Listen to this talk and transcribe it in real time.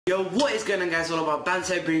Yo, what is going on guys,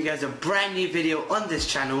 AllAboutBants. I bring you guys a brand new video on this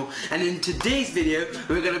channel, and in today's video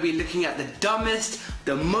we're going to be looking at the dumbest,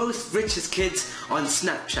 the most richest kids on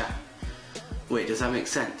Snapchat. Wait, does that make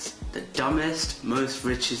sense? The dumbest, most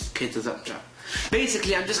richest kids on Snapchat.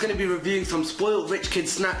 Basically, I'm just going to be reviewing some spoiled rich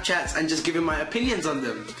kids Snapchats and just giving my opinions on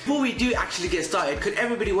them. Before we do actually get started, could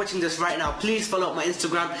everybody watching this right now please follow up my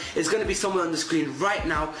Instagram? It's going to be somewhere on the screen right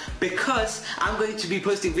now, because I'm going to be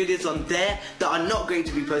posting videos on there that are not going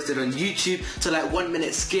to be posted on YouTube. So like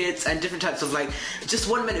 1-minute skits and different types of like just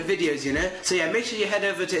 1-minute videos, you know. So yeah, make sure you head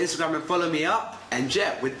over to Instagram and follow me up. And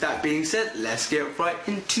yeah, with that being said, let's get right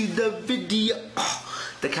into the video. Oh,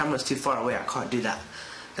 the camera's too far away, I can't do that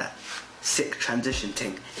sick transition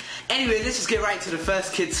thing. Anyway, let's just get right into the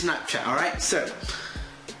first kid Snapchat, alright? So,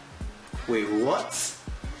 wait, what?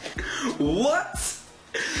 What?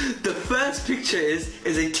 The first picture is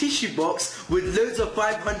a tissue box with loads of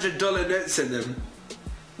 $500 notes in them.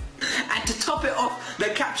 And to top it off, the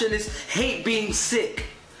caption is, "Hate being sick."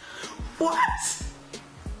 What?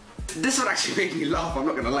 This one actually made me laugh, I'm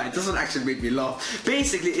not gonna lie, this one actually made me laugh.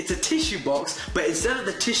 Basically, it's a tissue box, but instead of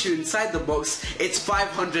the tissue inside the box, it's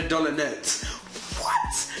 $500 notes.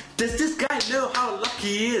 What? Does this guy know how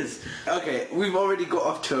lucky he is? Okay, we've already got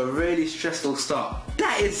off to a really stressful start.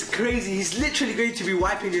 That is crazy, he's literally going to be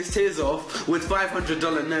wiping his tears off with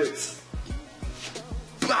 $500 notes.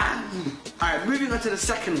 Bam! Alright, moving on to the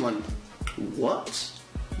second one. What?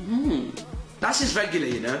 That's just regular,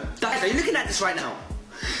 you know? Are you looking at this right now?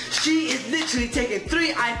 She is literally taking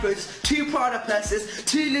 3 iPhones, 2 Prada purses,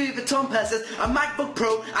 2 Louis Vuitton purses, a MacBook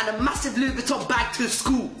Pro, and a massive Louis Vuitton bag to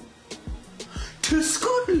school. To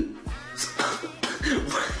school?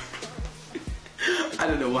 I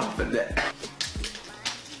don't know what happened there.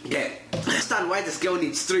 Yeah, I understand why this girl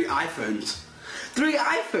needs 3 iPhones. 3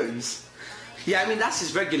 iPhones? Yeah, I mean, that's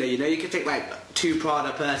just regular, you know. You can take like 2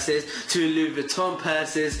 Prada purses, 2 Louis Vuitton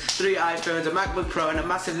purses, 3 iPhones, a MacBook Pro, and a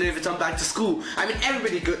massive Louis Vuitton bag to school. I mean,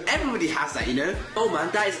 everybody has that, you know. Oh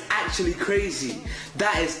man, that is actually crazy.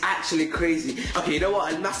 That is actually crazy. Okay, you know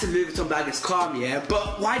what? A massive Louis Vuitton bag is calm, yeah.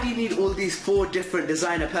 But why do you need all these 4 different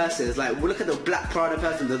designer purses? Like, look at the black Prada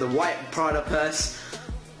purse and the white Prada purse.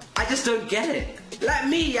 I just don't get it. Like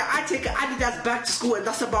me, yeah, I take an Adidas bag to school and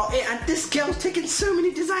that's about it. And this girl's taking so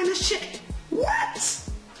many designer shit.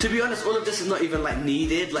 What? To be honest, all of this is not even like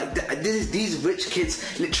needed. Like these rich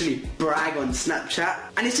kids literally brag on Snapchat,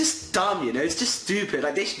 and it's just dumb, you know. It's just stupid.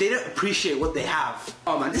 Like they don't appreciate what they have.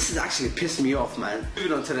 Oh man, this is actually pissed me off, man.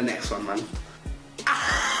 Moving on to the next one, man.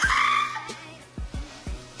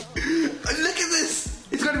 Look at this.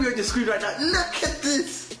 It's gonna be on your screen right now. Look at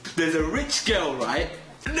this. There's a rich girl, right?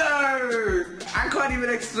 No! I can't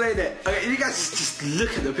even explain it. Okay, you guys just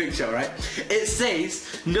look at the picture, right? It says,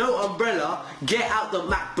 "No umbrella, get out the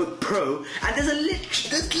MacBook Pro," and there's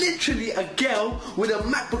literally a girl with a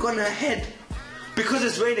MacBook on her head because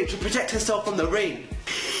it's raining, to protect herself from the rain.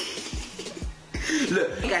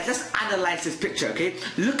 Look, hey guys, let's analyze this picture, okay?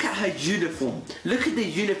 Look at her uniform. Look at the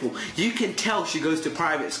uniform. You can tell she goes to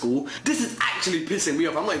private school. This is actually pissing me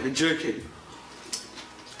off. I'm not even joking.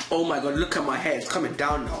 Oh my god, look at my hair, it's coming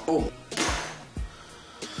down now. Oh.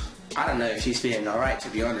 I don't know if she's feeling alright, to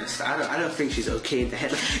be honest. I don't think she's okay in the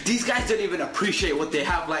head. Like, these guys don't even appreciate what they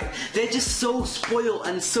have. Like, they're just so spoiled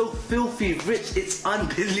and so filthy rich, it's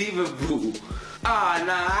unbelievable. Ah,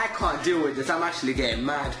 nah, I can't deal with this. I'm actually getting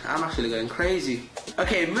mad. I'm actually going crazy.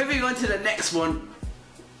 Okay, moving on to the next one,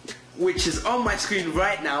 which is on my screen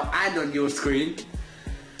right now and on your screen.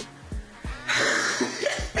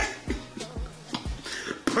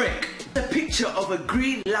 Prick. A picture of a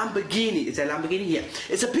green Lamborghini. Is it a Lamborghini? Yeah.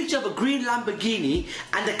 It's a picture of a green Lamborghini,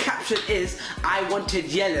 and the caption is, "I wanted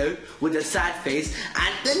yellow," with a sad face,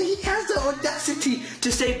 and then he has the audacity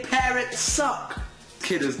to say, "Parents suck."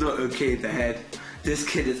 Kid is not okay in the head. This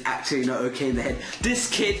kid is actually not okay in the head. This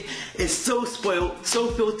kid is so spoiled,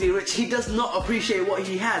 so filthy rich, he does not appreciate what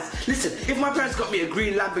he has. Listen, if my parents got me a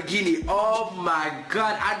green Lamborghini, oh my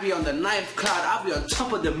god, I'd be on the 9th cloud, I'd be on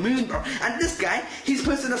top of the moon, bro. And this guy, he's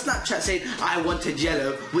posting a Snapchat saying, "I wanted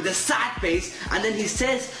yellow," with a sad face, and then he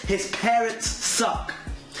says his parents suck.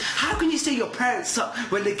 How can you say your parents suck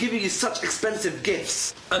when they're giving you such expensive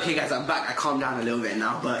gifts? Okay guys, I'm back, I calmed down a little bit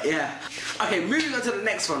now, but yeah. Okay, moving on to the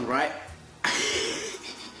next one, right?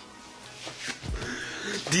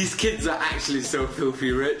 These kids are actually so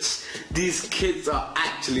filthy rich. These kids are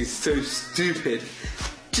actually so stupid.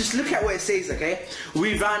 Just look at what it says, okay?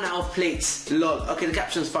 "We ran out of plates, lol." Okay, the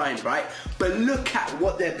caption's fine, right? But look at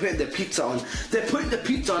what they're putting the pizza on. They're putting the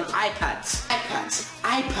pizza on iPads.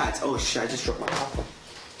 iPads. Oh shit, I just dropped my cup.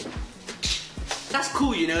 That's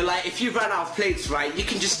cool, you know, like if you run out of plates, right, you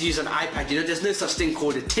can just use an iPad, you know, there's no such thing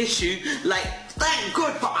called a tissue. Like, thank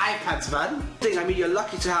God for iPads, man. I mean, you're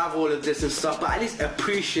lucky to have all of this and stuff, but at least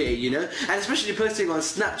appreciate, you know, and especially posting on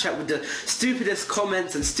Snapchat with the stupidest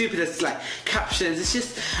comments and stupidest, like, captions, it's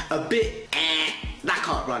just a bit, that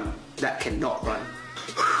can't run, that cannot run.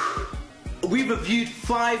 We reviewed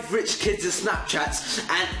 5 rich kids' Snapchats,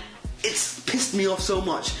 and it's pissed me off so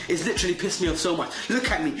much. It's literally pissed me off so much. Look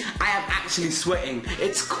at me, I am actually sweating.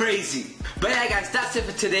 It's crazy. But yeah guys, that's it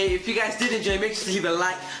for today. If you guys did enjoy, make sure to leave a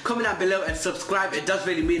like, comment down below and subscribe. It does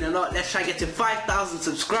really mean a lot. Let's try and get to 5,000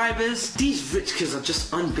 subscribers. These rich kids are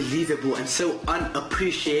just unbelievable and so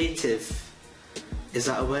unappreciative. Is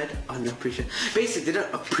that a word? Unappreciative. Basically, they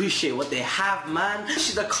don't appreciate what they have, man.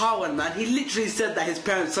 Especially the car one, man. He literally said that his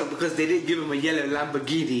parents suck because they didn't give him a yellow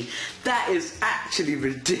Lamborghini. That is actually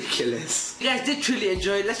ridiculous. If you guys did truly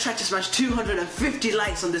enjoy, let's try to smash 250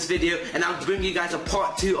 likes on this video, and I'll bring you guys a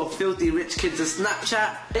part 2 of Filthy Rich Kids on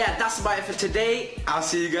Snapchat. Yeah, that's about it for today. I'll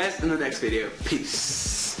see you guys in the next video.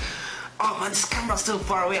 Peace. Oh man, this camera's so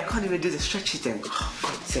far away. I can't even do the stretchy thing. Oh,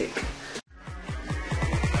 for God's sake.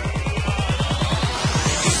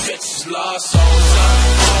 Lost souls.